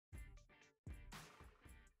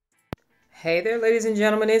Hey there, ladies and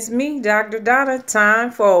gentlemen. It's me, Dr. Donna. Time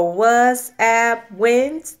for WhatsApp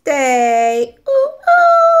Wednesday. Ooh,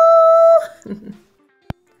 ooh.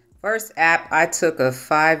 First app, I took a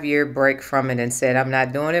 5-year break from it and said, I'm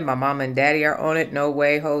not doing it. My mom and daddy are on it. No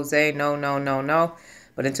way, Jose. No, no, no, no.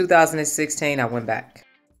 But in 2016, I went back.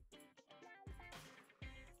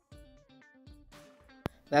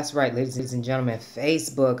 That's right, ladies and gentlemen.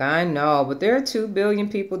 Facebook, I know, but there are 2 billion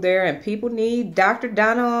people there, and people need Dr.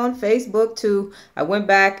 Donna on Facebook too. I went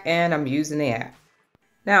back and I'm using the app.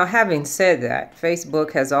 Now, having said that,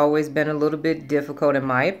 Facebook has always been a little bit difficult in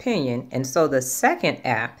my opinion, and so the second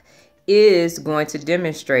app is going to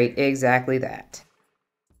demonstrate exactly that.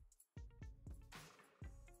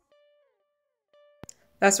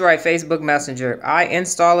 That's right, Facebook Messenger. I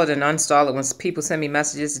install it and uninstall it when people send me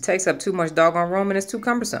messages. It takes up too much doggone room and it's too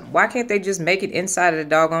cumbersome. Why can't they just make it inside of the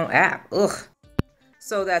doggone app? Ugh.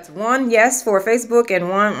 So that's one yes for Facebook and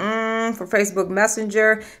one for Facebook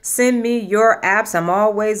Messenger. Send me your apps. I'm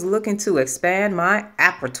always looking to expand my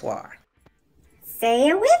app repertoire. Say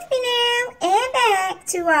it with me now and back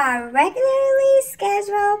to our regularly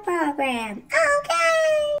scheduled program. Okay.